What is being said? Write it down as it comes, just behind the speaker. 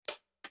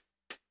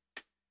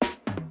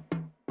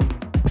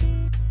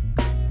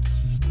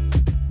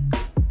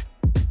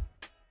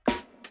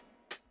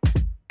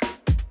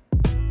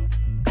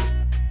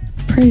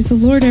Praise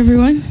the Lord,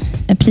 everyone.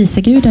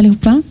 Prisa Gud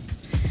allihopa.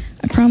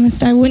 I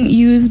promised I wouldn't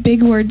use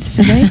big words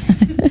today.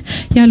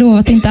 Jag har lovat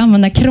att inte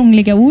använda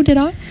krångliga ord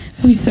idag.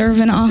 We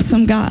serve an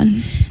awesome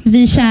God.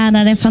 Vi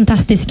tjänar en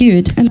fantastisk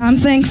Gud. And I'm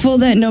thankful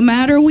that no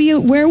matter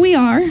where we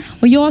are,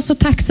 och jag är så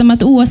tacksam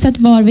att oavsett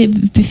var vi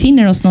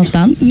befinner oss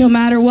någonstans, no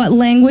matter what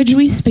language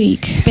we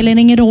speak, spelar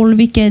ingen roll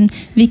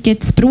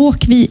vilket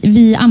språk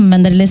vi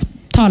använder eller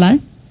talar,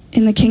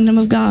 in the kingdom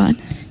of God,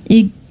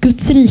 i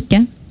Guds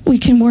rike, we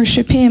can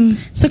worship him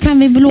så kan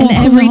vi in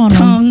lovsjunga every honom,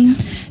 tongue,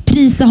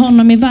 prisa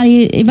honom i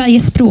varje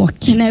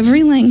språk, in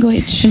every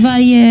language.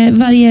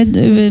 varje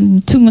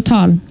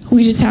tungotal.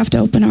 We just have to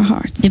open our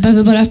hearts. Vi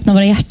behöver bara öppna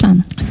våra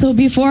hjärtan. So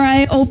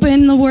before I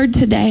open the word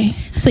today,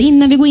 Så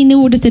innan vi går in i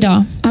ordet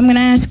idag, I'm going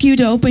to ask you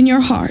to open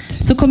your heart.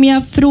 så kommer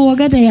jag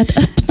fråga dig att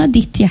öppna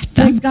ditt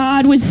hjärta. That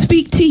God would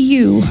speak to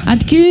you.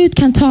 Att Gud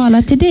kan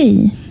tala till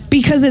dig.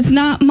 Because it's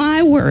not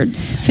my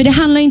words, För det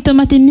handlar inte om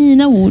att det är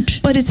mina ord,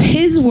 but it's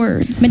his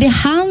words men det är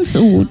hans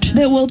ord that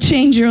will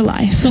change your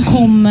life. som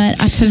kommer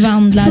att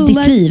förvandla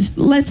ditt liv.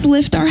 Let's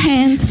lift our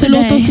hands Så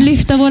låt oss today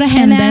lyfta våra and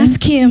händer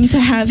ask him to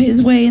have his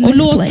way in och this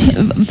låt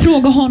place.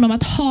 fråga honom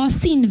att ha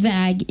sin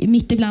väg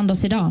mitt ibland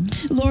oss idag.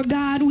 Lord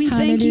God, we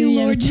thank you,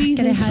 Halleluja, Lord vi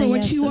tackar dig, Jesus, Herre for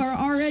what you Jesus, are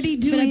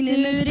already för doing att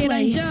in du this redan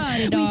place. gör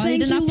We idag i thank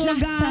denna you, Lord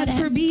plats, God, Herre.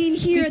 for being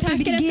Vi here at the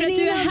tackar dig för att beginning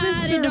du är of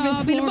här this idag,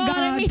 service, vill Lord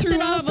vara i God, mitten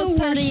throughout av the oss,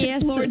 Herre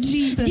worship, Lord Jesus.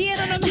 Jesus.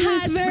 Genom To den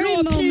här this very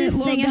moment, Lord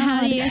lovprisningen,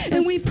 Herre God. Jesus.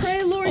 And we pray,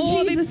 Lord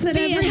Och vi Jesus, that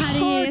ber, every Herre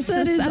heart that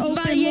Jesus, is att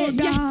open, varje Lord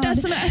hjärta God,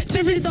 som är to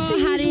öppet idag,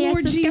 Herre receive,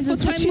 Lord Jesus, ska få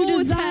Jesus, ta what you emot,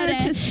 desire Herre,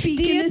 to speak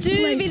det in this du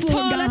place, vill Lord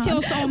tala till God.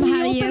 oss om, We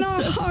Herre open our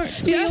Jesus. hearts,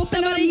 Vi we öppnar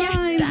open våra our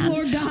minds, hjärtan.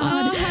 Lord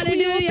God. We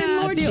Halleluja. open,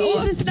 Lord Vi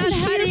Jesus, to öppnar,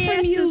 Herre hear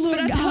from you, Jesus, för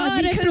Lord att God, höra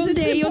because från it's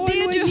dig och det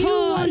important du what you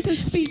har. want to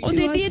speak Och to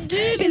det är det us du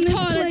in vill this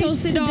tala till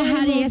oss place idag, today,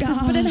 Herre Lord Jesus,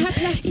 på den här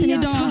platsen God.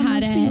 idag,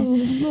 Herre.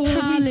 Lord,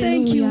 we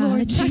thank you, Halleluja. Lord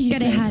Vi tackar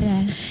dig, Jesus.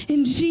 Herre.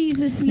 In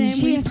Jesus' I name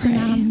we Jesu pray.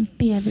 namn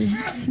ber vi.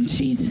 In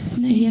Jesus'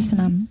 I name. Jesu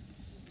namn.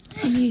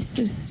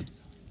 Jesus.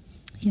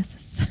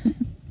 Jesus.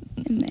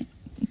 Amen.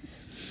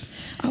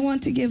 I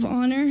want to give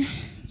honor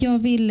Jag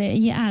vill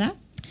ge ära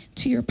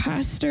to your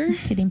pastor,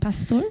 till din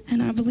pastor.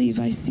 and I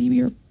believe I see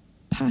your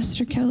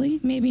pastor Kelly,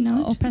 maybe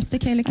not. Och pastor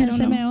Kelly I don't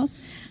kanske är know. med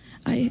oss.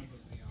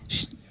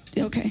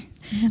 Okay.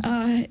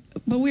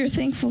 But we're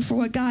thankful for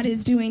what God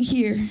is doing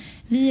here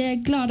Vi är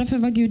glada för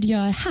vad Gud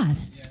gör här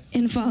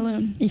in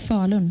Falun. i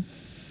Falun.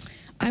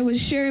 I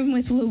was sharing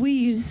with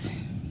Louise,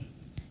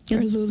 or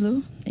Jag,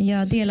 Lulu,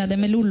 jag delade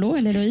med Lollo,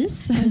 eller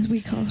Louise. as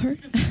we call her,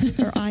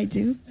 or I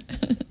do,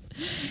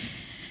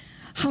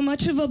 how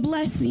much of a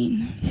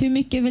blessing Hur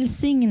mycket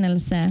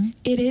välsignelse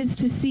it is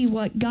to see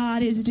what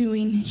God is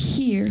doing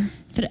here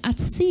för att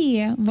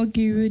se vad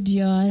Gud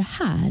gör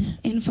här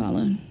in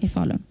Falun. i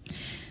Falun.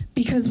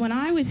 Because when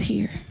I was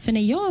here, För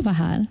när jag var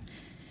här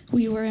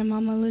we were in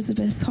Mama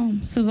Elizabeth's home,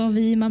 så var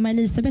vi i mamma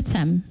Elisabeths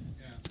hem.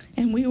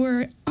 and we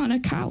were on a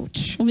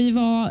couch, Och vi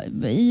var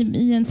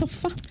i en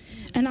soffa.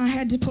 and I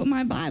had to put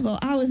my Bible.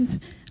 I was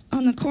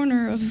on the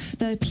corner of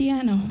the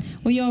piano,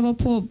 Och jag var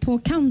på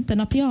kanten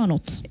av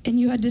pianot. and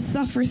you had to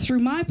suffer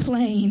through my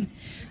playing.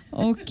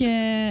 Och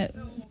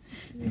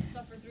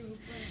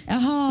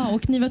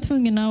och ni var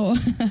tvungna att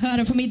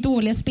höra på mitt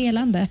dåliga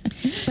spelande.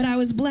 But I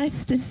was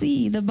blessed to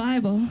see the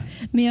Bible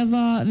Men jag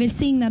var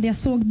välsignad, jag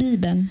såg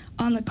Bibeln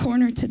on the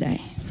corner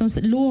today. som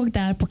låg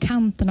där på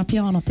kanten av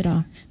pianot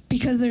idag.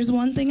 Because there's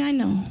one thing I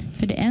know.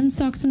 För det är en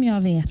sak som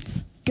jag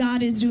vet.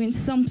 God is doing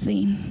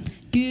something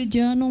Gud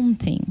gör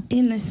någonting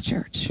in this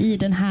church. i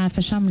den här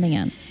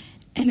församlingen.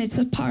 And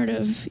it's a part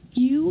of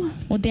you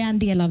Och det är en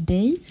del av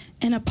dig.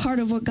 and a part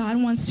of what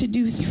God wants to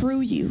do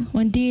through you.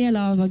 Och en del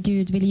av vad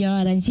Gud vill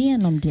göra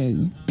genom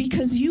dig.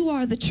 Because you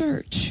are the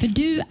church. För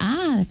du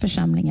är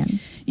församlingen.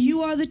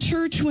 You are the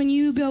church when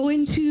you go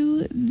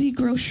into the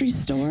grocery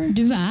store.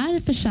 Du är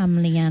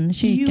församlingen,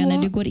 kyrkan,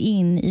 när du går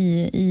in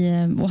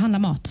i och handlar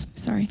mat.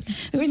 Sorry.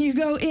 When you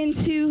go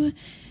into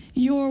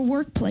your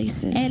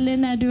workplaces. Eller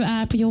när du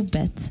är på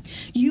jobbet.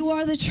 You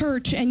are the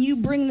church and you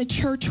bring the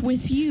church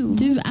with you.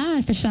 Du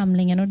är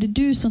församlingen och det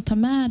är du som tar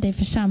med dig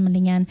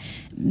församlingen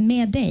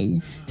med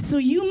dig. So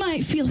you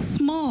might feel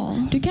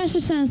small, Du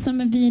kanske känns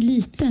som vi är en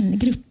liten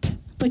grupp.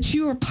 but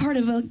you are part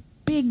of a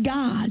big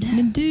God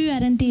Men du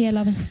är en del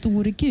av en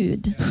stor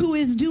Gud who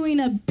is doing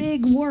a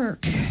big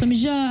work som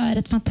gör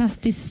ett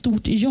fantastiskt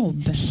stort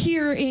jobb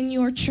here in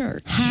your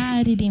church.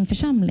 här i din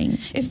församling.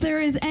 If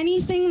there is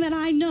anything that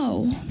I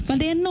know, För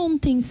det är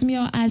någonting som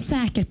jag är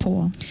säker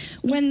på.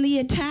 when the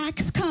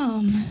attacks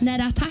come,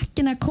 När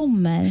attackerna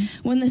kommer,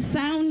 when the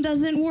sound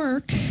doesn't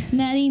work,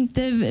 när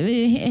inte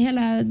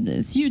hela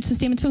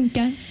ljudsystemet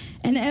funkar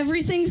and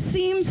everything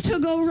seems to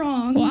go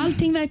wrong, och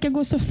allting verkar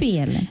gå så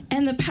fel.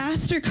 and the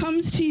pastor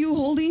comes to you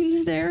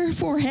holding their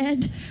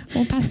forehead,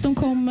 Och pastorn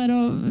kommer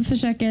och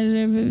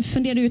försöker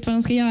fundera ut vad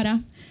de ska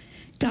göra.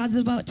 God's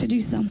about to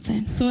do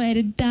something. Så är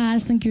det där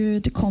som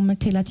Gud kommer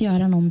till att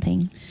göra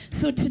någonting.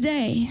 So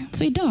today,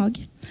 Så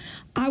idag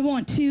I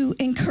want to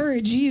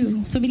encourage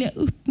you. Så vill jag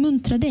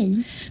uppmuntra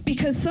dig.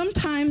 Because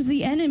sometimes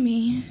the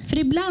enemy För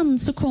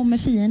ibland så kommer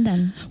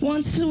fienden.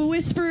 wants to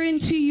whisper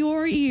into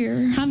your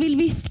ear Han vill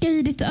viska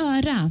i ditt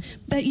öra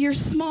that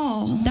you're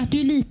small, att du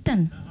är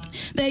liten.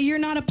 that you're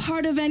not a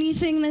part of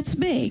anything that's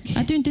big,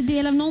 Att du inte är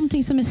del av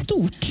någonting som är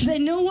stort.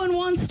 that no one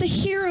wants to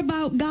hear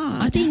about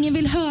God, Att ingen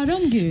vill höra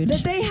om Gud.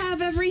 that they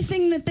have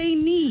everything that they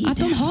need. Att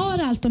de har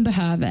allt de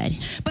behöver.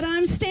 But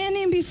I'm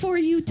standing before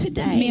you Men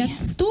today.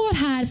 jag står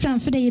här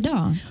framför dig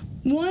idag.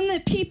 One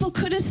that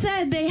people could have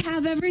said they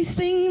have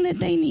everything that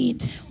they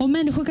need. Och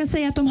människor kan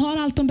säga att de har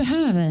allt de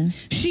behöver.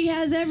 She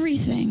has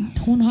everything.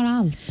 Hon har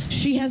allt.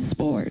 She has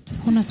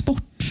sports. Hon har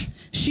sport.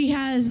 She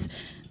has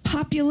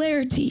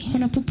popularity.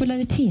 Hon har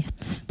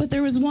popularitet. But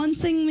there was one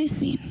thing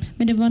missing.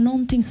 Men det var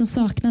någonting som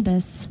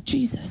saknades.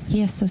 Jesus.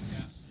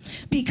 Jesus.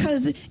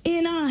 Because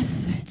in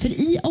us, För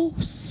i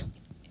oss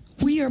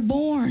we are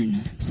born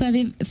så är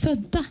vi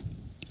födda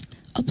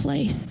a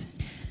place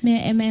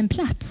med en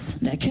plats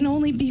that can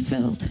only be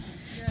filled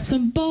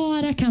som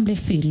bara kan bli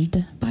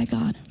fylld by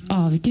God.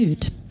 av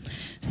Gud.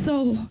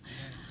 So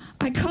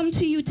I come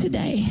to you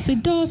today Så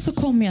idag så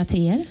kommer jag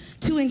till er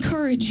to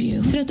encourage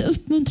you. för att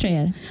uppmuntra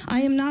er.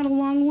 I am not a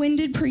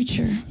long-winded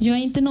preacher. Jag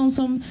är inte någon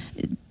som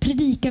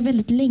predikar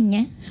väldigt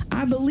länge.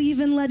 I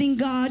believe in letting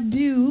God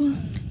do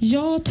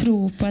Jag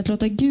tror på att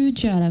låta Gud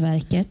göra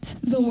verket.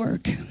 the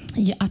work.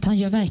 Att han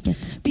gör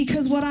verket.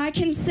 Because what I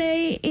can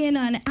say in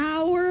an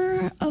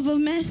hour of a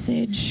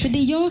message För det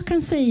jag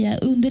kan säga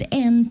under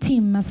 1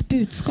 timmas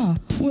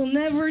budskap will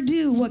never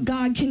do what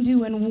God can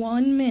do in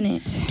 1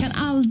 minute kan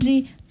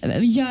aldrig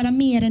göra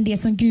mer än det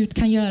som Gud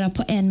kan göra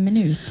på 1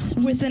 minut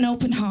with an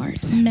open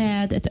heart.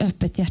 med ett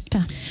öppet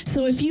hjärta.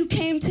 So if you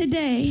came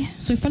today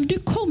Så ifall du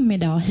kom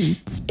idag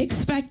hit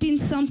expecting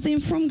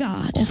something from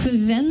God, och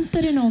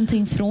förväntar dig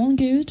någonting från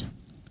Gud,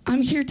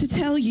 I'm here to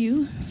tell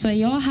you, så är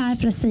jag här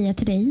för att säga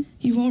till dig,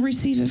 you won't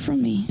receive it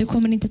from me. du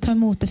kommer inte ta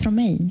emot det från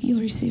mig.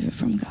 You'll receive it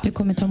from Du God.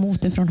 kommer ta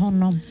emot det från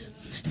honom.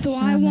 So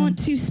I want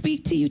to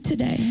speak to you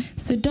today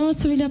Så idag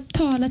så vill jag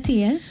tala till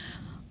er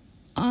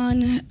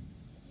on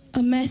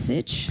a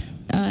message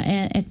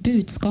ett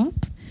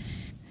budskap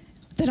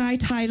that I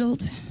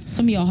titled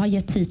som jag har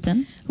gett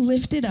titeln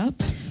Lifted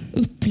Up.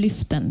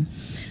 Upplyften.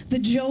 The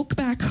joke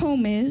back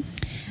home is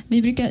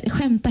Vi brukar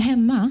skämta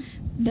hemma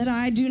that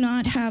I do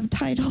not have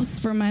titles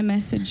for my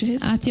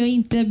messages. att jag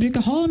inte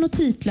brukar ha några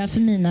titlar för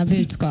mina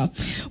budskap.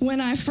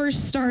 When I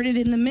first started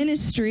in the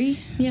ministry,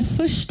 När jag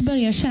först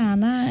började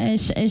tjäna,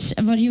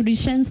 vad jag gjorde i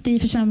tjänst i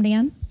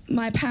församlingen,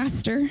 my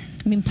pastor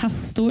min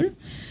pastor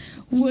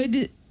would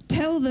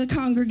tell the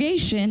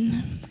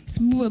congregation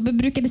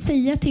brukade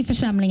säga till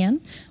församlingen,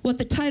 what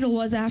the title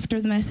was after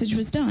the message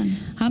was done.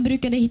 han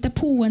brukade hitta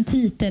på en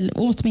titel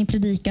åt min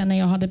predikan när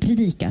jag hade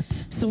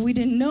predikat. So we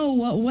didn't know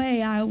what way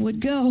I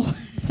would go.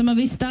 Så man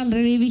visste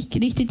aldrig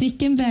riktigt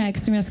vilken väg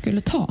som jag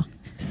skulle ta.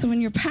 So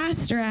when your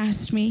pastor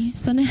asked me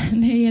Så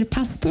när er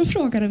pastor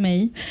frågade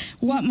mig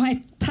what my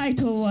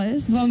title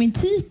was, vad min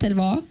titel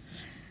var,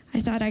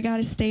 I thought I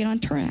got to stay on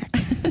track.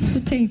 så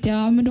tänkte jag,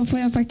 ja, men då får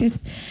jag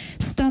faktiskt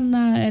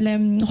stanna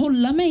eller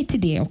hålla mig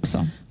till det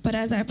också. But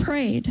as I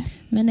prayed,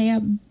 Men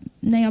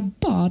när jag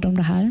bad om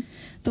det här,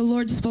 the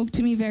Lord spoke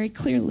to me very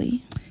clearly,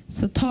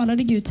 så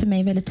talade Gud till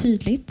mig väldigt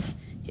tydligt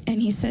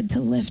and he said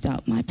to lift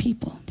up my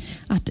people.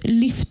 att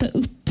lyfta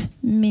upp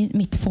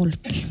mitt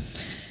folk.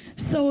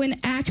 So in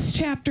Acts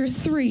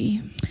chapter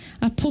 3,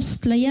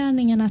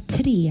 Apostlagärningarna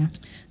 3,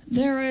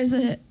 there is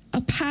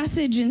a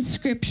passage in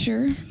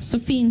scripture så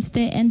finns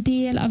det en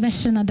del av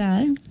verserna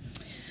där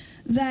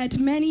that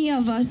many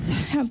of us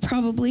have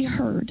probably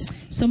heard.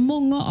 som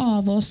många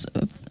av oss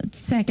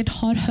säkert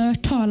har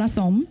hört talas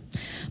om.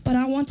 But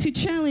I want to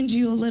challenge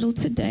you a little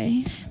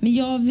today Men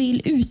jag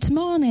vill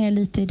utmana er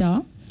lite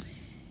idag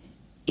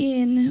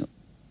in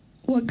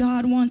what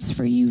God wants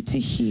for you to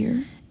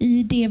hear,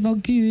 i det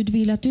vad Gud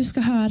vill att du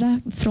ska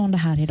höra från det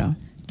här idag.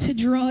 to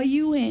draw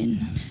you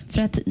in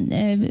För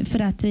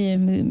att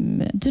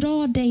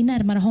dra dig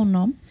närmare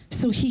honom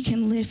so he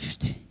can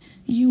lift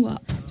you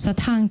up. så att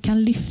han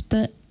kan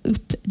lyfta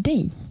upp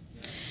dig.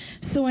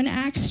 So in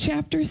Acts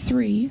chapter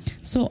 3,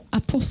 Så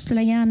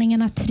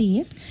Apostlagärningarna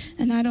 3.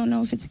 and I don't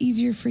know if it's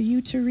easier for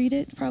you to read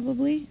it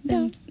probably.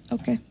 Then,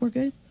 okay, we're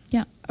good.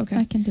 Yeah,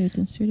 Okay. I can do it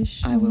in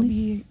Swedish. I will only.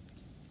 be,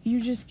 you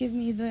just give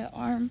me the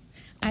arm.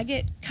 I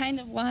get kind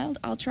of wild.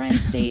 I'll try and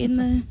stay in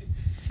the,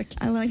 It's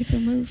okay. I like to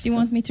move. Do you so-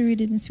 want me to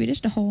read it in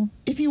Swedish, the whole?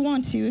 If you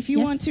want to. If you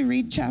Yes. want to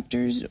read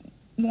chapters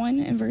 1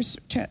 and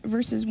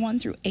verses 1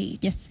 through 8.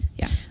 Yes.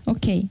 Yeah.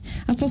 Okej.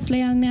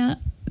 Apostlagärningarna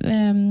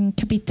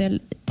kapitel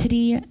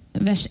 3,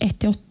 vers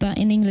 1-8.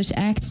 In English,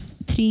 Acts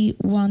 3,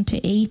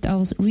 1-8.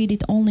 I'll read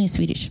it only in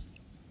Swedish.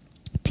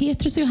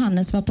 Petrus och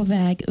Johannes var på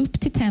väg upp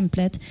till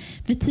templet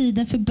vid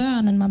tiden för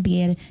bönen man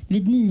ber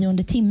vid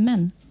 9:e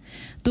timmen.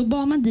 Då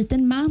bar man dit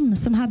en man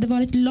som hade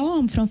varit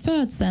lam från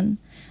födseln.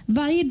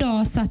 Varje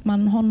dag satt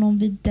man honom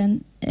vid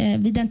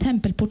den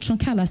tempelport som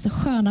kallas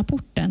Sköna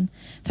porten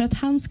för att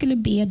han skulle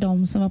be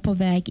dem som var på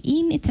väg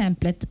in i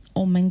templet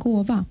om en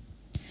gåva.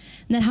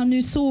 När han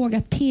nu såg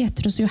att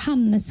Petrus och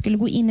Johannes skulle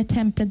gå in i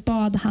templet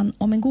bad han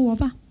om en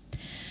gåva.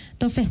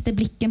 De fäste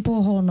blicken på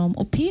honom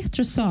och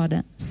Petrus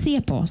sade,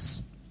 se på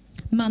oss.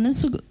 Mannen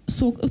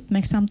såg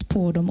uppmärksamt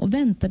på dem och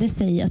väntade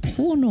sig att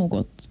få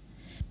något.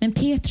 Men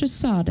Petrus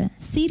sade,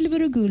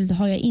 silver och guld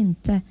har jag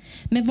inte,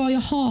 men vad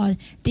jag har,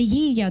 det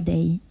ger jag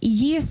dig. I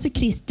Jesu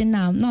Kristi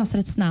namn,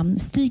 Nasarets namn,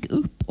 stig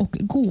upp och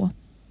gå.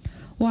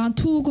 Och han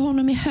tog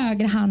honom i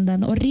högra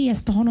handen och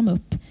reste honom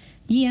upp.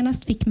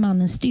 Genast fick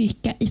mannen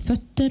styrka i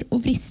fötter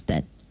och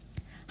vrister.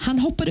 Han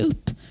hoppade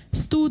upp,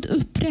 stod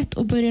upprätt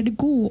och började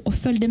gå och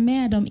följde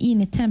med dem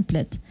in i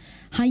templet.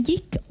 Han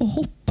gick och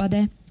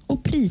hoppade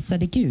och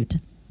prisade Gud.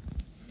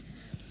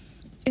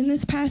 In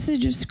this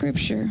passage of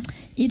scripture,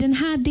 I den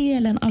här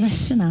delen av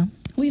verserna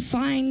we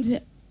find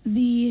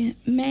the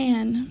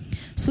man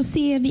så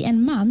ser vi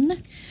en man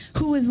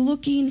who is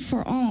looking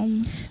for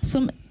alms,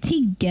 som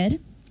tigger,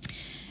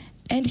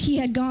 and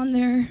he had gone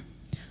there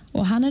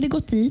och han hade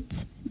gått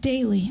dit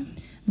daily.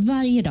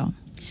 varje dag.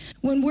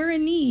 When we're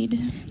in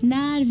need,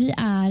 När vi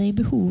är i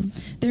behov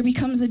there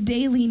becomes a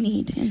daily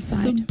need så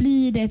inside.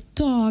 blir det ett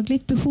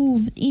dagligt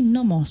behov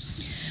inom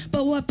oss.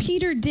 But what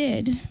Peter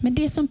did, Men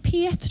det som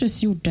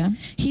Petrus gjorde,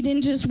 he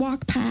didn't just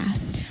walk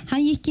past.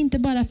 han gick inte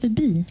bara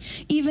förbi.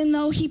 Even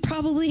though he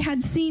probably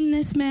had seen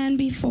this man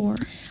before,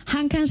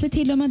 Han kanske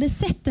till och med hade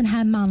sett den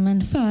här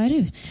mannen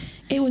förut.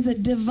 it was a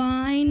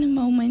divine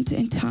moment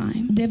in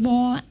time. Det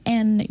var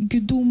en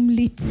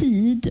gudomlig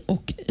tid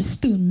och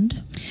stund.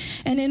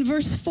 And in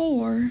verse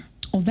 4,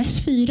 Och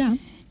vers 4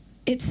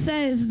 it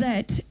says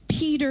that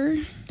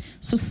Peter,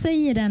 så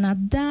säger den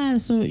att där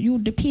så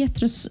gjorde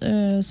Petrus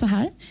så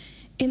här.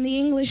 in the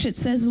English it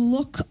says,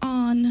 look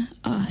on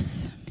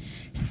us.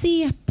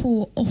 Se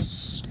på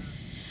oss.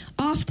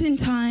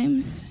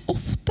 Oftentimes,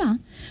 Ofta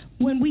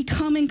when we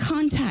come in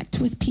contact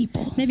with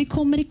people, när vi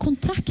kommer i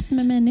kontakt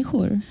med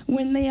människor,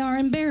 when they are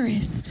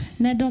embarrassed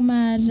när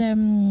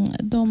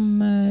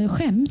de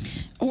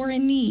skäms or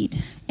in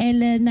need,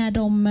 eller när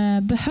de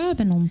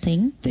behöver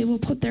någonting, they will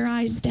put their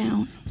eyes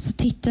down. så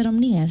tittar de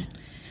ner.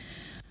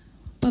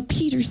 But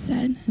Peter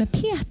said, Men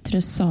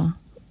Petrus sa,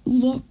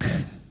 look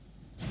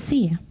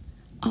se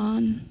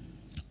on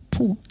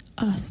på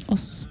us.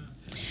 oss.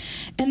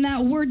 And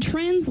that word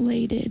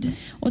translated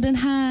Och det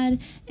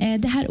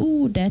här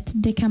ordet,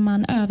 det kan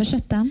man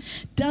översätta.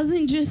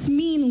 doesn't just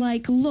mean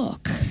like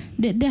look.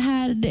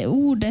 Det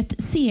ordet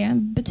se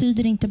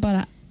betyder inte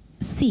bara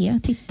se,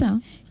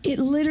 titta. It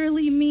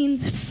literally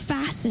means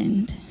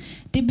fastened.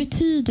 Det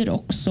betyder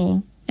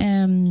också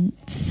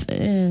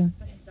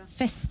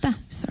fästa.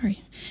 Sorry.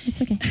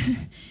 It's okay.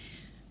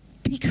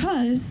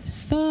 Because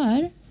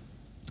För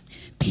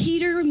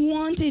Peter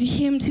wanted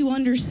him to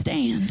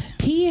understand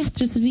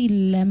Petrus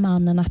ville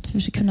mannen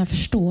att kunna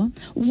förstå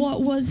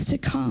what was to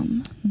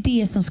come.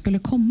 det som skulle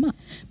komma.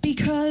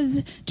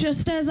 Because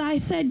just as I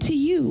said to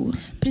you,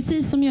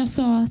 Precis som jag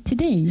sa till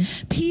dig,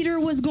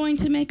 Peter was going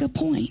to make a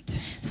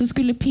point. så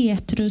skulle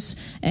Petrus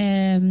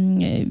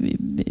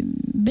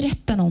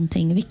berätta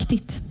någonting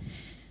viktigt.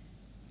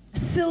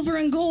 Silver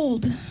and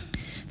gold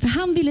För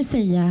han ville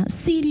säga,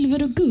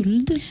 silver och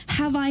guld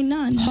have I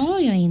none, har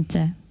jag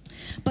inte.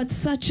 but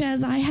such as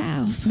I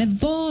have, Men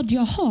vad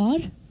jag har,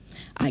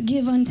 I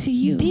give unto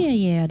you. det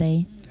ger jag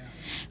dig.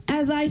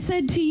 As I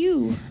said to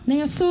you, När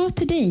jag sa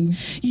till dig,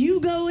 you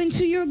go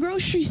into your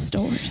grocery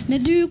stores när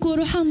du går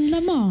och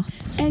handlar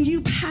mat, and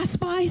you pass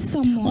by om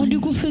someone, du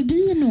går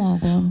förbi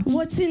någon,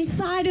 what's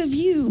inside of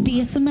you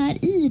det som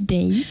är i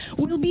dig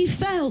will be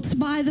felt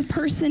by the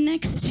person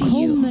next to you.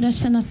 kommer att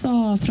kännas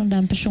av från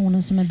den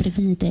personen som är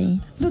bredvid dig.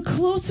 The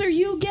closer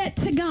you get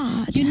to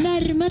God, Ju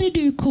närmare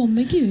du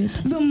kommer Gud,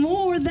 the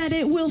more that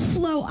it will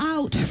flow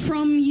out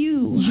from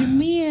you. ju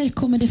mer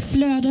kommer det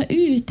flöda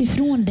ut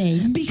ifrån dig.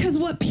 Because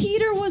what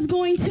Peter was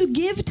going to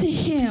give to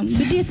him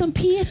För det som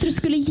Petrus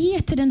skulle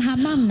ge till den här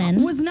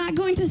mannen was not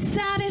going to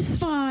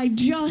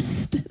satisfy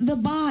just the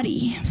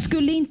body.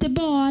 skulle inte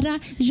bara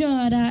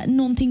göra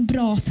någonting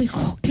bra för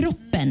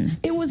kroppen.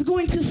 It was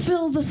going to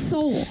fill the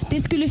soul.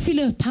 Det skulle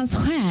fylla upp hans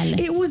själ.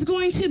 It was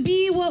going to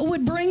be what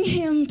would bring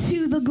him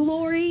to the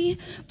glory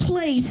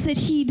place that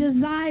he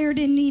desired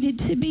and needed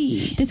to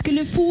be. Det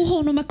skulle få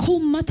honom att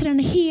komma till den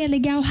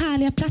heliga och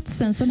härliga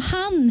platsen som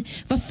han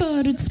var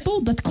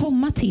förutspådd att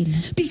komma till.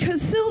 Because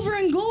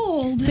silver and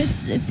gold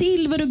För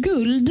silver och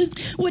guld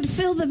would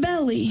fill the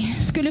belly.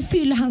 skulle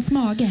fylla hans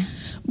mage.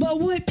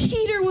 But what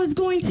Peter was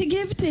going to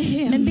give to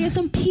Men him det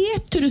som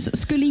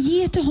Petrus skulle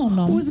ge till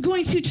honom was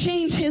going to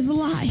change his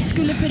life.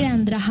 skulle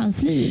förändra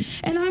hans liv.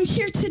 And I'm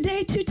here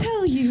today to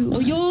tell you,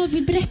 Och jag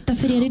vill berätta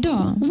för er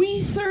idag.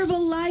 we serve a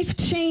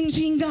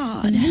life-changing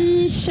God.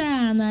 Vi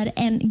tjänar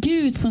en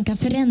Gud som kan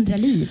förändra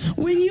liv.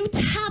 When you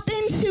tap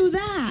into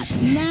that,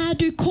 När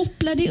du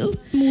kopplar dig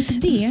upp mot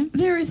det,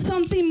 there is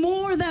something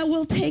more that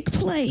will take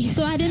place.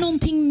 så är det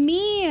någonting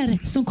mer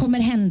som kommer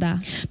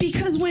hända.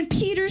 Because when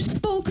Peter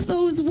spoke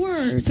those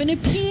words, För när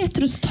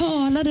Petrus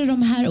talade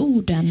de här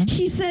orden,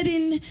 he said,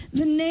 in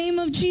the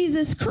name of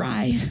Jesus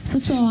Christ, så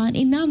sa han,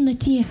 i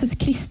namnet Jesus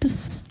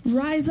Kristus,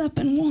 rise up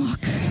and walk.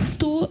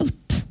 stå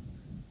upp.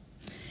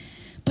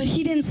 But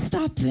he didn't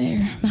stop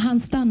there. Men han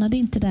stannade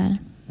inte där.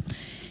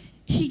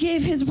 He gave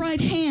his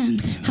right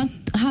hand.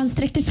 Han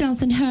sträckte fram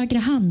sin högra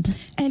hand.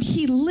 And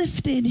he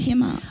lifted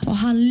him up. Och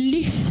han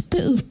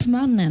lyfte upp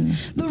mannen.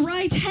 The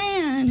right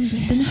hand.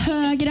 Den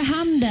högra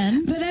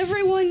handen. That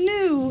everyone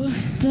knew.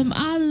 Som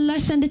alla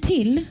kände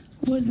till.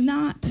 Was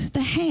not the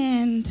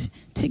hand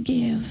to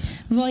give.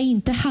 Var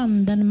inte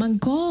handen man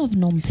gav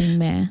någonting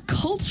med.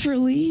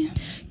 Culturally.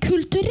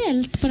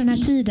 Kulturellt på den här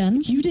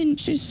tiden. You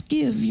didn't just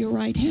give your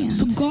right hand.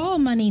 Så gav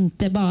man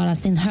inte bara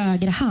sin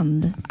högra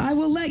hand. I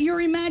will let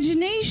your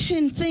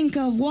imagination think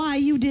of why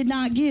you did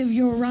not give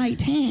your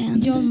right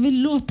hand. Jag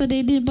vill låta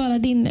dig, det är bara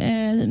din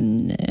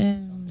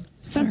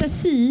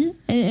fantasi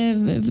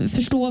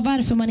förstå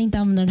varför man inte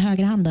använder den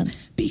högra handen.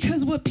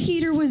 Because what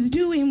Peter was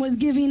doing was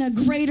giving a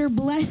greater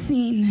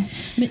blessing.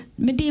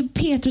 Men det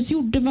Petrus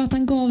gjorde var att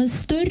han gav en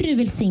större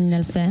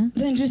välsignelse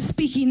than just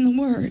speaking the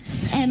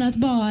words. Än att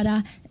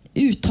bara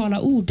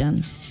uttala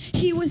orden.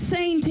 He was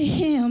saying to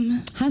him,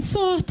 han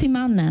sa till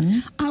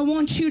mannen, I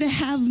want you to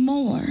have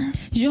more.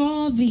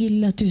 Jag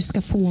vill att du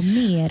ska få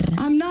mer.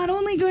 I'm not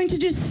only going to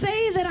just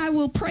say that I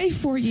will pray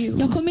for you.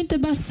 Jag kommer inte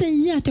bara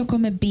säga att jag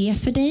kommer be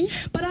för dig.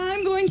 But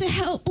I'm going to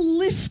help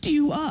lift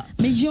you up.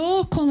 Men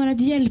jag kommer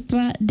att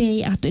hjälpa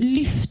dig att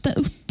lyfta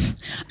upp.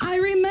 I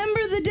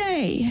remember the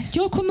day.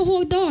 Jag kommer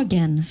ihåg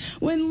dagen.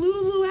 When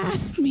Lulu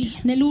asked me.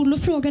 När Lulu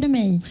frågade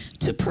mig.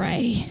 To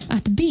pray.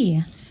 Att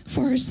be.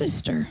 For her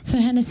sister. För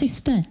hennes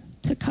syster.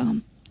 To come.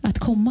 Att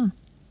komma.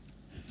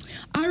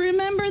 I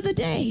remember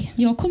the day.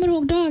 Jag kommer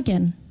ihåg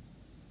dagen.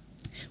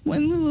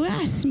 When Lulu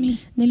asked me.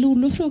 När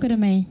Lulu frågade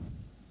mig.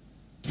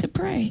 To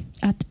pray.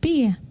 Att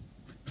be.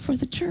 For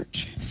the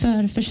church.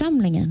 För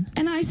församlingen.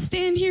 And I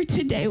stand here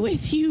today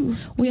with you.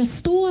 Och jag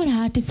står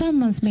här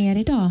tillsammans med er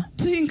idag.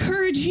 To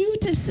encourage you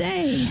to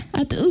say.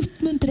 Att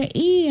uppmuntra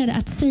er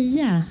att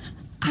säga.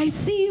 I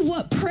see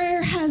what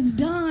prayer has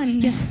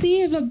done. Jag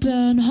ser vad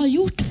bön har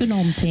gjort för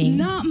någonting.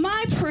 Not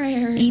my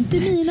prayers. Inte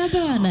mina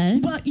böner.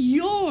 But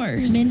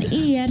yours. Men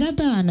era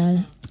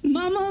böner.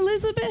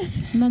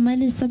 Mamma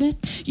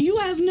Elisabeth. You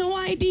have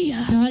no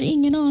idea. Du har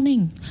ingen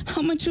aning.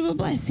 How much of a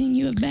blessing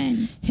you have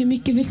been. Hur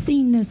mycket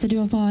välsignelse du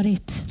har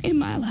varit. In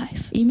my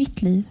life. I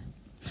mitt liv.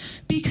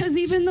 Because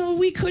even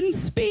though we couldn't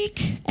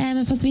speak.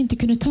 Även fast vi inte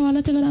kunde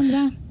tala till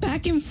varandra.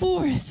 Back and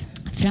forth.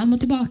 Fram och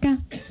tillbaka.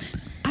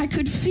 I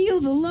could feel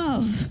the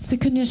love. Så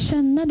kunde jag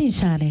känna din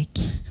kärlek.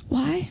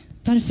 Why?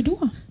 Varför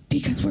då?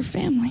 Because we're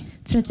family.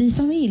 För att vi är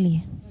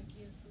familj.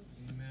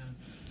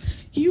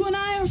 You and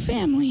I are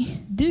family.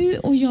 Du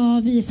och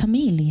jag, vi är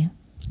familj.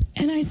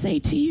 And I say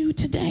to you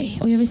today.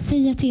 Och jag vill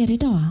säga till er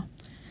idag.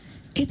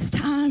 It's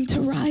time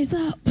to rise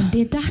up.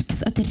 Det är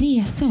dags att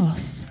resa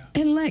oss.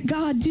 And let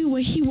God do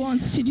what he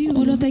wants to do.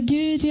 Och låta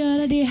Gud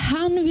göra det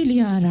han vill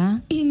göra.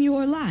 In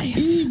your life.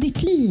 I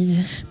ditt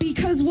liv.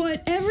 Because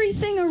what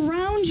everything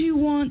around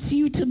you wants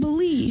you to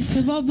believe.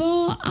 För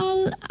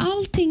vad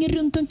allting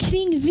runt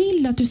omkring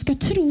vill att du ska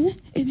tro.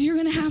 Is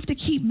you're going to have to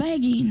keep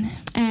begging.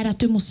 Är att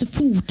du måste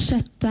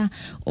fortsätta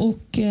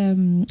och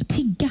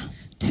tigga.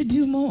 To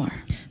do more.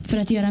 För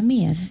att göra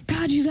mer.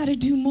 God, you got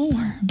to do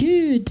more.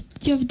 Gud,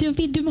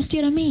 du måste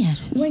göra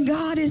mer. When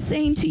God is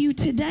saying to you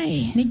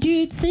today. När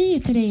Gud säger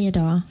till dig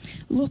idag.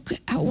 Look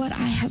at what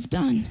I have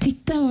done.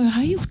 Titta vad jag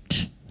har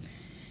gjort.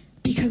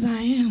 Because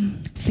I am.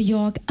 För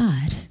jag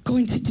är.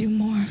 Going to do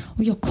more.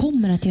 Och jag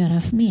kommer att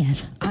göra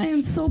mer. I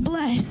am so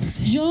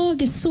blessed.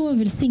 Jag är så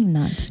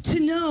välsignad. To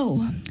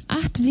know.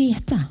 Att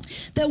veta.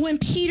 That when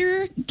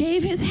Peter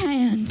gave his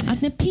hand.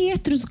 Att när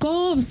Petrus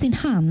gav sin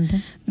hand.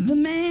 The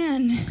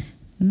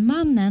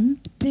mannen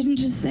didn't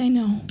just say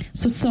no.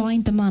 Så sa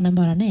inte mannen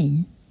bara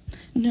nej.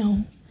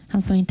 No.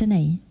 Han sa inte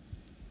nej.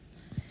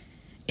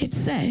 It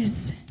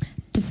says.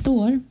 Det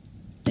står.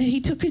 That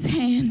he took his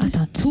hand. Att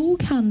han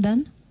tog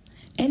handen.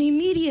 And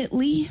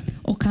immediately.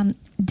 Och han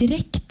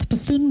direkt på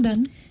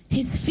stunden.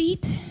 His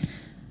feet.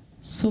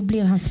 Så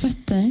blev hans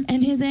fötter.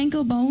 And his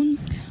ankle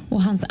bones.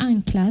 Och hans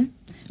anklar.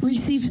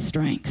 Received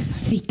strength.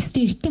 Fick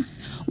styrka.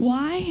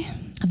 Why?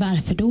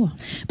 Varför då?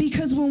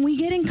 Because when we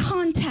get in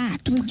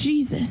contact with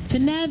Jesus. För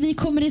när vi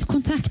kommer i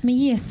kontakt med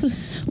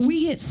Jesus. We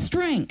get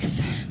strength.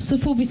 Så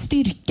får vi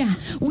styrka.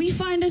 We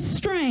find a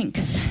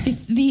strength.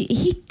 Vi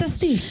hittar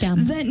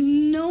styrkan. That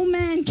no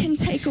man can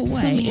take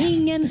away. Som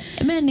ingen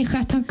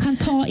människa kan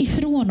ta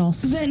ifrån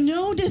oss. That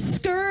no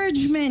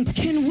discouragement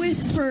can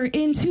whisper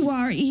into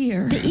our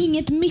ear. Det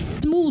inget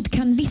missmod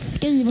kan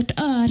viska i vårt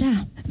öra.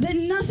 That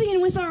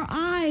nothing with our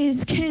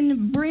eyes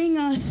can bring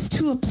us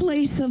to a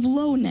place of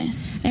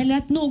lowness. Eller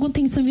att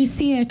någonting som vi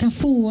ser kan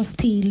få oss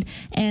till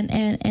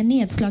en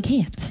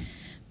nedslaghet.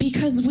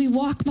 Because we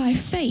walk by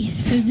faith.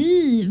 För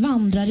vi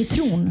vandrar i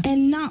tron.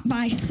 And not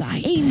by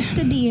sight.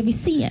 Inte det vi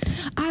ser.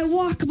 I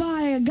walk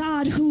by a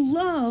God who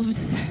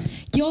loves.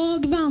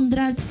 Jag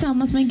vandrar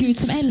tillsammans med en Gud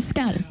som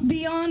älskar.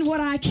 Beyond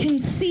what I can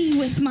see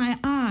with my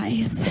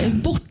eyes.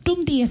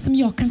 Bortom det som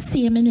jag kan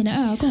se med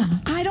mina ögon.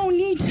 I don't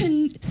need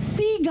to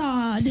see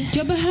God.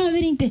 Jag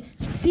behöver inte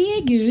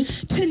se Gud,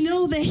 to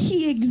know that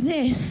he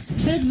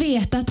exists. för att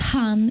veta att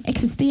han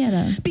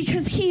existerar.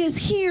 Because he is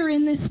here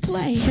in this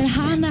place. För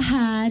han är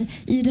här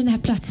i den här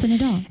platsen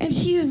idag. And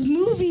he is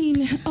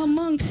moving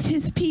amongst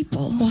his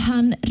people. Och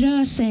han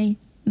rör sig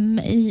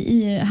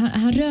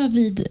han rör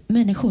vid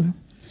människor.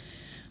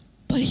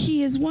 But he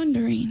is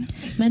wondering,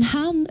 Men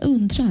han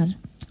undrar,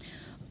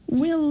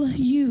 will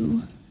you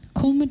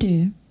kommer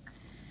du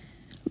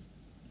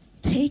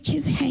take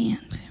his hand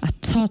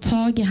att ta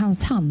tag i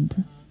hans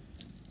hand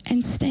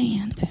and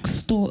stand och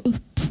stå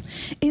upp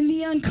in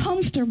the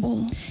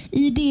uncomfortable,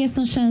 i det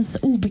som känns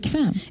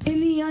obekvämt,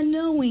 in the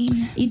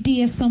unknowing, i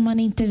det som man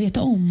inte vet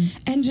om,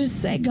 and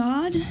just say,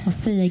 God, och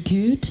säga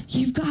Gud,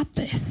 you've got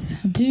this.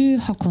 du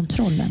har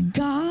kontrollen.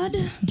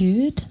 God,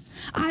 Gud,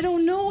 I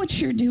don't know what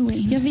you're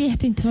doing, jag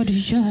vet inte vad du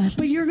gör,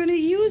 but you're going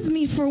to use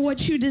me for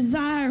what you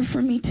desire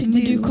for me to men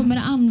du do. kommer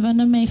att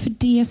använda mig för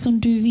det som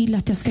du vill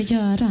att jag ska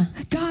göra.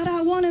 God,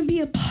 I want to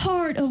be a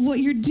part of what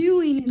you're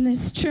doing in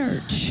this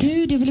church.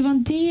 Gud, jag vill vara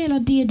en del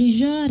av det du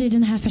gör i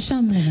den här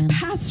församlingen.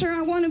 Pastor,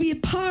 I want to be a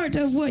part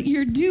of what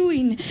you're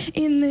doing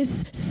in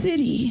this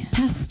city.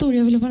 Pastor,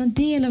 jag vill vara en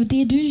del av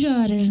det du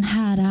gör i den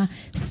här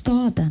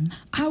staden.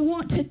 I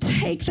want to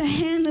take the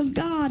hand of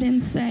God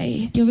and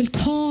say, Jag vill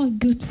ta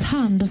Guds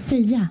hand och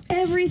säga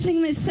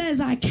everything that says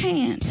I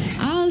can't,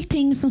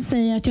 allting som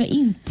säger att jag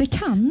inte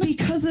kan,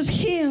 because of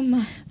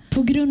him,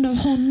 på grund av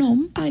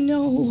honom, I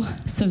know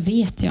så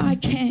vet jag I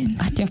can.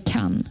 att jag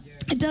kan.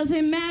 It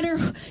doesn't matter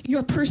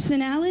your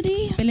personality.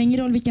 Det spelar ingen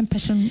roll vilken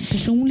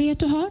personlighet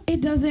du har,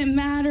 It doesn't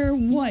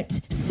matter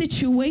what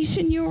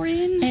situation you're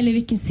in. eller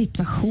vilken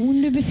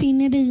situation du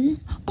befinner dig i.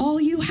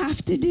 All you have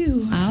to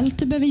do Allt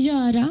du behöver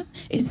göra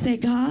is say,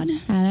 God,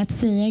 är att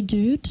säga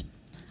Gud,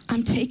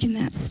 I'm taking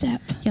that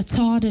step. jag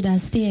tar det där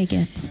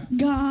steget.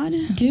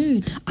 God,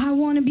 Gud, I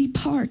want to be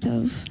part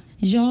of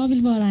jag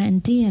vill vara en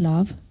del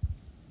av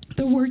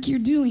the work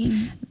you're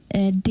doing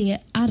det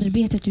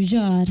arbetet du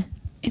gör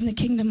in the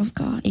kingdom of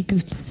God. i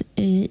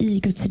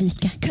Guds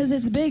rike. Because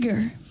it's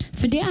bigger.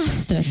 För det är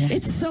större.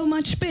 It's so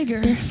much Det bigger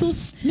är så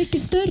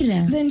mycket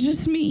större than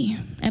just me.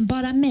 än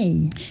bara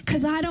mig.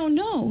 Because I don't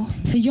know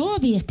För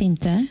jag vet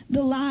inte the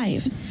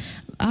lives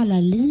alla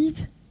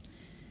liv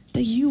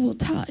that you will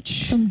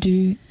touch som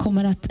du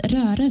kommer att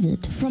röra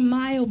vid from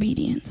my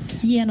obedience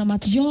genom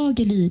att jag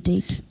är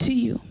lydig to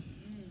you.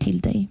 till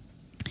dig.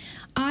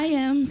 I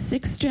am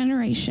 6th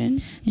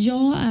generation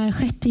Jag är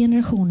 6:e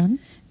generationen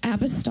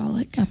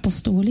apostolic.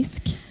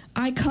 apostolisk.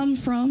 I come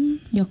from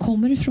Jag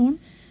kommer ifrån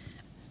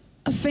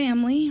a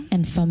family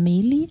en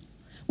familj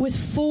with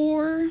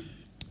 4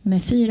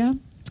 med 4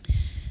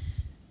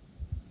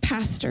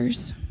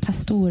 pastors,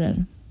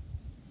 pastorer.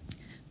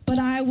 but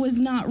I was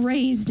not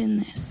raised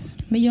in this.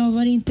 Men jag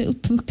var inte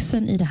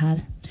uppvuxen i det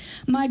här.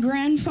 My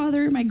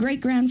grandfather, my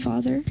great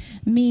grandfather,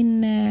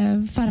 Min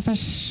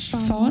farfars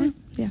far,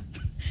 yeah,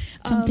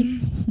 something.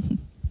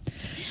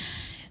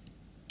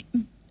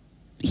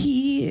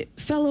 he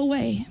fell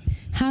away,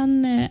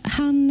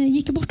 han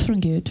gick bort från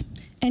Gud.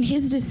 and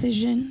his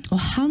decision Och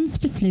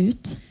hans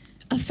beslut,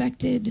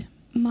 affected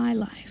my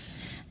life.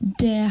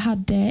 det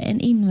hade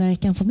en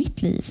inverkan på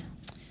mitt liv.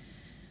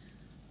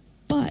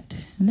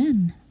 But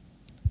Men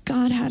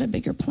God had a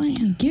bigger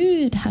plan.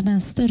 Gud hade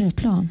en större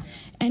plan.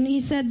 And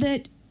he said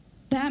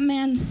that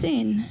man's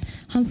sin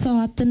Han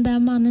sa att den där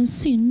mannens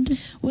synd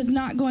was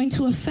not going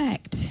to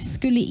affect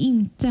skulle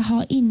inte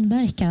ha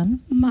inverkan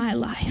my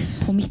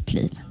life. på mitt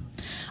liv.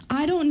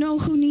 I don't know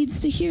who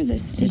needs to hear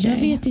this Jag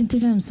today, vet inte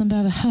vem som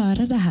behöver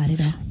höra det här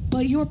idag.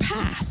 but your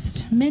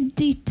past, Med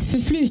ditt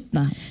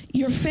förflutna,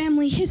 your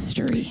family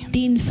history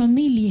din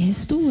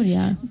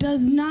familjehistoria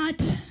does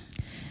not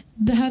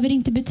behöver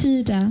inte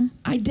betyda,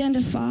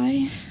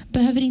 identify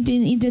behöver inte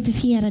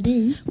identifiera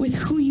dig with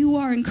who you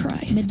are in med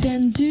Christ.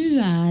 den du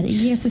är i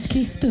Jesus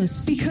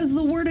Kristus. Because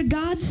the word of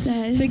God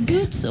says För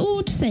Guds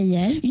ord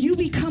säger you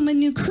become a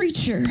new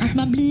creature att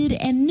man blir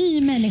en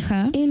ny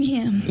människa in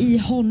him. i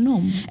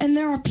honom. And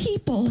there are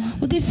people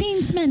Och det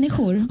finns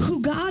människor who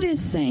God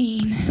is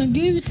saying, som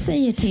Gud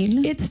säger till,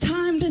 it's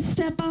time to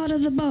step out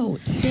of the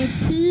boat. det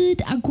är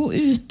tid att gå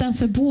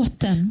utanför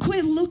båten.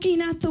 Quit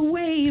looking at the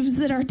waves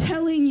that are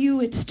telling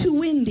you it's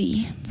too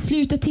windy.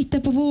 Sluta titta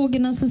på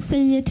vågorna som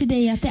säger till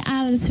dig att det är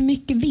alldeles för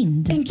mycket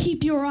vind. And keep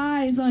your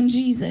eyes on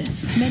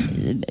Jesus.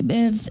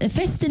 Men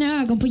fäst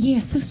dina ögon på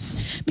Jesus.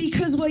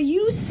 Because what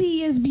you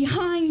see is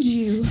behind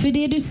you. För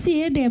det du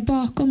ser, det är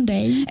bakom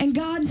dig. And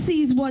God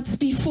sees what's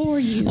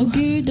before you. Och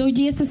Gud och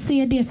Jesus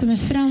ser det som är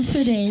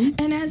framför dig.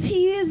 And as he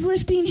is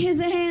lifting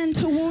his hand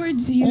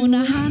towards you, Och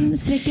när han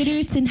sträcker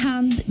ut sin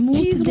hand mot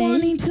he's dig,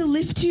 wanting to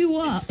lift you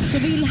up. så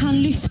vill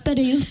han lyfta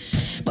dig upp.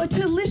 But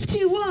to lift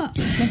you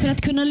up, Men för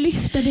att kunna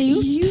lyfta dig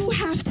upp you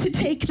have to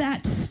take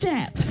that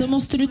step. så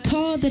måste du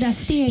ta det där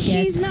steget.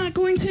 He's not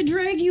going to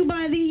drag you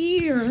by the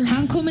ear.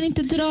 Han kommer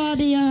inte dra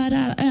dig i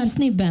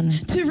örsnibben.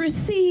 To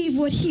receive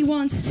what he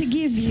wants to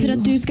give För att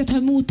you. du ska ta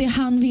emot det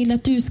han vill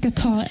att du ska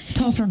ta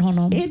från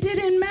honom. It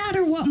didn't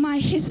matter what my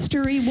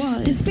history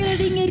was. Det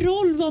spelade ingen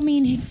roll vad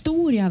min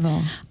historia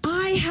var.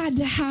 I had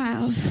to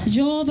have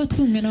Jag var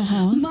tvungen att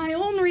ha my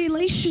own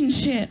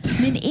relationship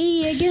min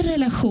egen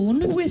relation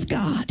with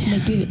God.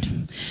 med Gud.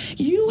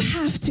 You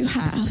have to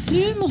have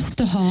Du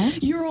måste ha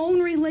your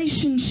own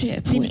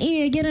relationship din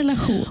egen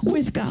relation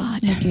with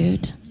God. med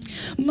Gud.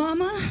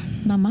 Mama,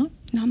 Mamma,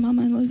 not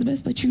Mama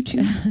Elizabeth, but you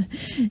too.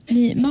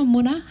 ni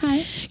mammorna här.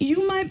 You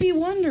might be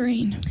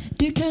wondering,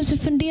 Du kanske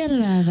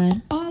funderar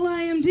över,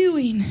 all I am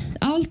doing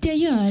allt jag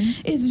gör,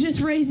 is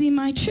just raising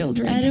my är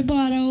children. det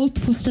bara att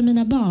uppfostra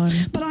mina barn?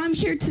 But I'm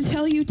here to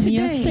tell you Men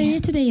jag today, säger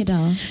till dig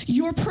idag,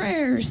 your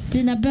prayers,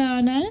 dina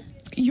böner,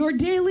 your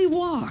daily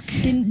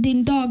walk,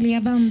 din dagliga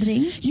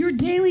vandring, your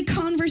daily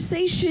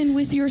conversation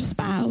with your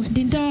spouse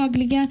din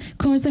dagliga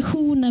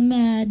konversationer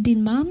med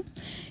din man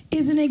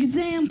is an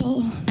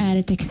example är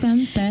ett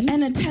exempel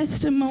and a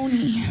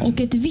testimony och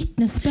ett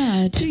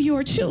vittnesbörd to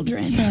your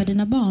children. för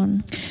dina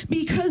barn.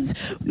 Because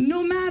no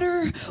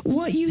matter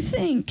what you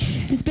think,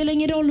 Det spelar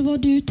ingen roll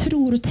vad du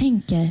tror och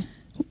tänker.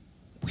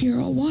 we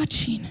are all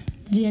watching.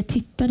 Vi är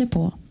tittade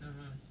på.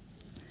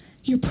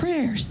 Your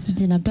prayers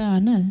Dina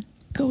böner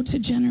go to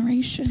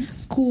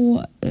generations.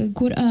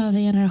 går över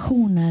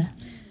generationer.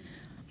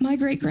 My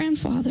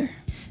great-grandfather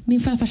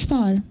Min farfars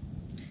far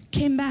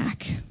came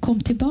back kom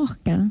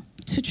tillbaka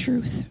to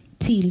truth.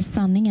 till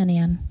sanningen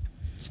igen.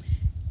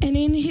 And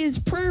in his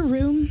prayer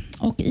room,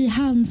 Och i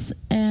hans,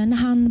 när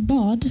han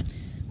bad,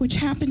 which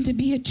happened to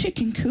be a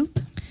chicken coop,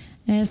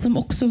 som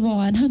också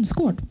var en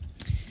hönsgård.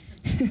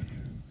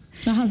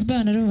 Ja, hans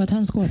bönerum var ett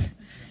hönsgård.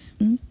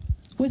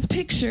 was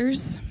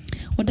pictures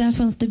Och där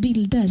fanns det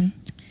bilder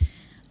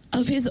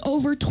of his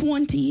over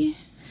 20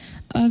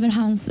 över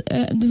hans,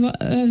 det var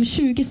över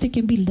 20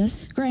 stycken bilder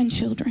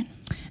grandchildren.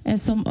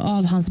 som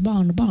av hans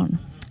barnbarn.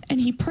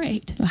 And he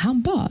prayed, Och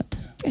han bad.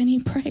 and he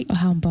prayed, Och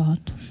han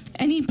bad.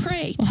 and he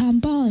prayed, Och han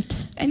bad.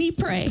 and he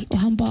prayed Och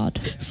han bad.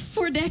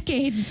 for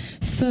decades.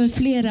 För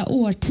flera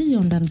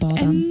årtionden bad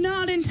han. And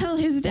not until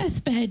his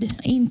deathbed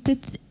Inte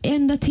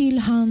ända till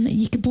han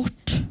gick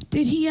bort.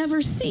 did he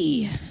ever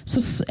see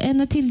Så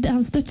ända till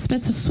hans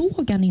dödsbädd så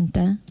såg han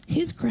inte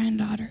his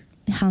granddaughter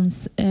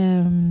hans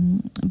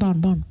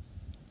barnbarn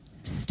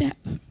step.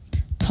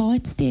 ta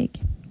ett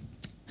steg.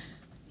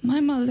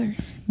 My mother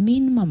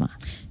Min mamma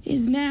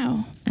is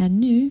now är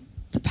nu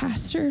the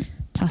pastor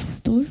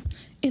pastor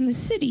in the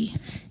city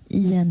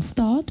i en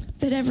stad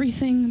that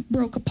everything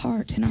broke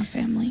apart in our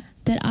family.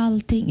 där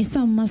allting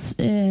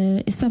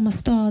i samma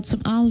stad som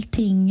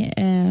allting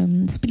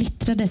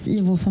splittrades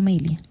i vår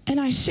familj. And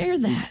I share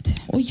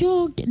that Och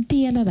jag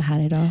delar det här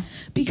idag.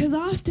 because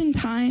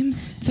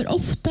oftentimes För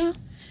ofta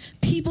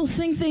people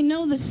think they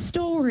know the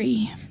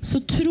story så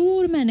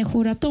tror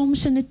människor att de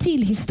känner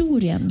till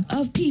historien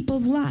of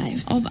people's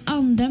lives. av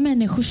andra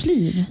människors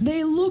liv.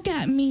 They look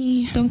at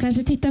me De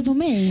kanske tittar på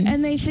mig.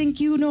 and they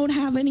think you don't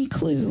have any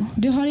clue.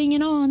 Du har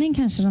ingen aning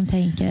kanske de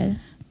tänker.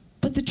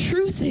 But the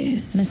truth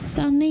is Men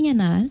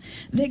sanningen är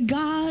that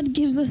God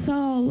gives us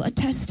all a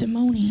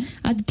testimony.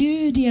 att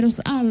Gud ger oss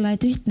alla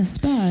ett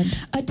vittnesbörd.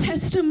 A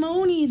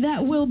testimony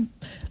that will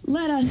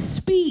let us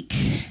speak.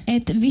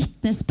 Ett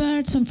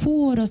vittnesbörd som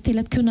får oss till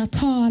att kunna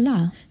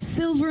tala.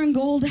 Silver and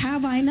gold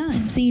have I none,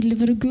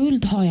 Silver och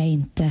guld har jag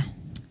inte.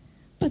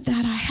 but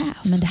that I have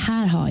Men det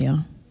här har jag.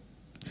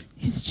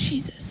 is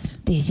Jesus.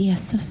 Det är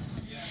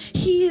Jesus.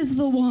 He is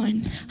the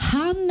one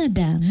Han är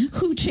den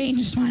who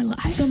changed my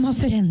life. som har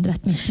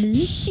förändrat mitt liv.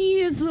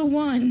 He is the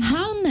one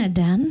Han är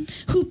den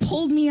who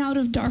pulled me out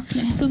of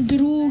darkness. som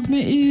drog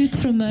mig ut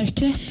från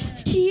mörkret.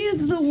 He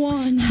is the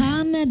one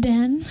Han är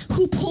den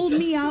who pulled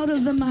me out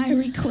of the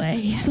miry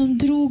clay. som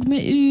drog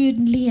mig ur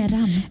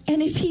leran.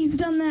 And if he's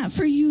done that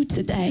for you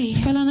today,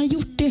 För han har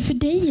gjort det för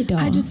dig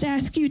idag. I just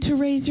ask you to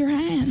raise your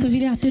Så hand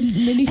vill jag att du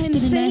lyfter And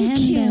dina thank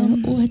händer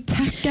him. och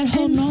tackar and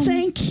honom.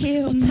 thank Och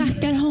him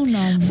tackar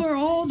honom for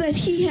all that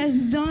he has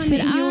done för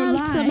in your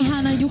allt som life.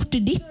 han har gjort i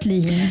ditt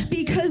liv.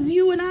 Because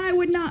you and I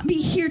would not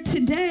be here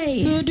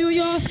today För du och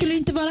jag skulle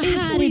inte vara if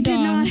här we did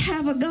idag not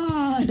have a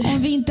God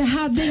om vi inte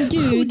hade en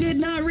who Gud did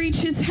not reach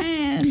his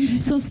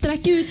hand som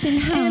sträck ut sin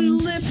and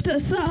hand lift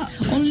us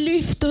up och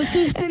lyfte oss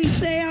upp and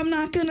say, I'm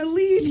not going to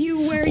leave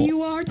you where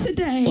you are och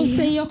today.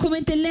 säger jag kommer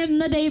inte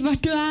lämna dig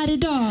vart du är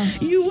idag.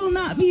 You will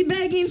not be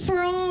begging for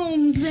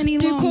alms any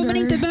Du kommer inte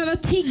longer. behöva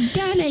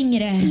tigga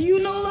längre. You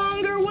no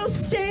longer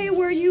will stay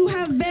where you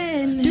have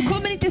been. Du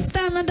kommer inte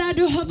stanna där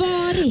du har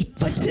varit.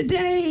 But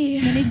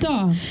today, Men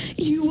idag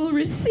you will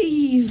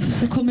receive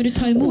så kommer du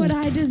ta emot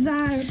what I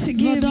desire to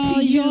give vad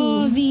to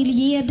jag you. vill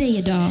ge dig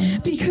idag.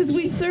 Because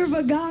we serve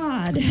a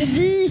God För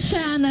vi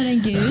tjänar en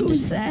who Gud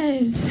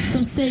says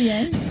som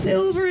säger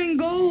silver and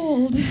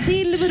gold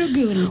silver och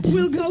guld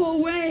will go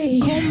away,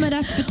 kommer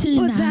att but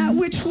förtina. that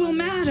which will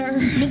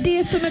matter, Men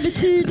det som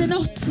betyder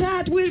något,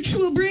 that which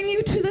will bring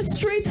you to the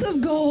streets of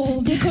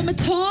gold, det kommer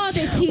ta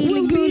dig till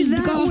will be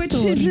that which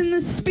is guldgator. in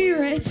the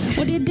spirit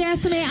Och det är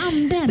det som är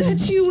anden.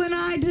 that you and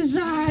I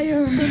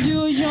desire Som du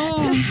och to jag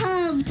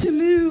have to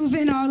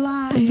move in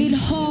our vill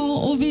lives. ha,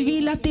 och vi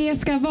vill att det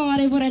ska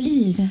vara i våra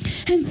liv.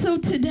 And so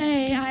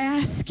today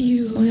I ask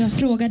you, Och jag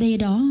frågar dig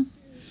idag,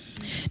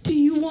 do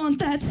you want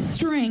that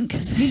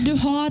strength? vill du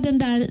ha den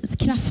där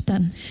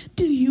kraften?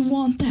 Do you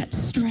want that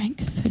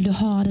strength? Vill du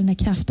ha den där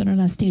kraften och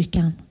den där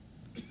styrkan?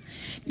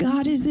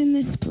 God is in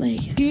this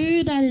place.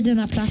 Gud är i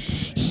denna plats.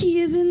 He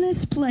is in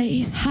this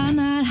place. Han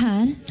är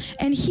här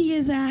And he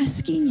is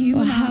asking you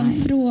och and han I,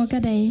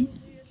 frågar dig,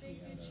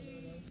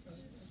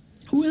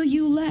 will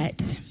you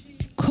let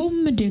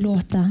kommer du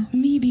låta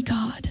me be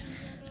God?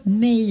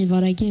 mig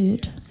vara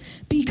Gud?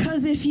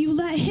 Because if you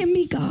let him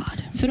be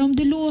God, För om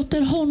du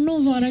låter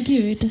honom vara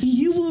Gud,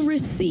 you will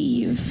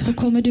receive så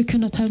kommer du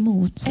kunna ta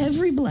emot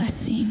every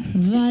blessing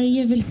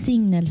varje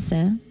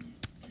välsignelse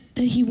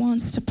that he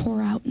wants to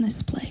pour out in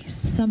this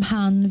place. som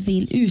han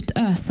vill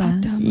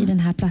utösa i den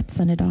här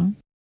platsen idag.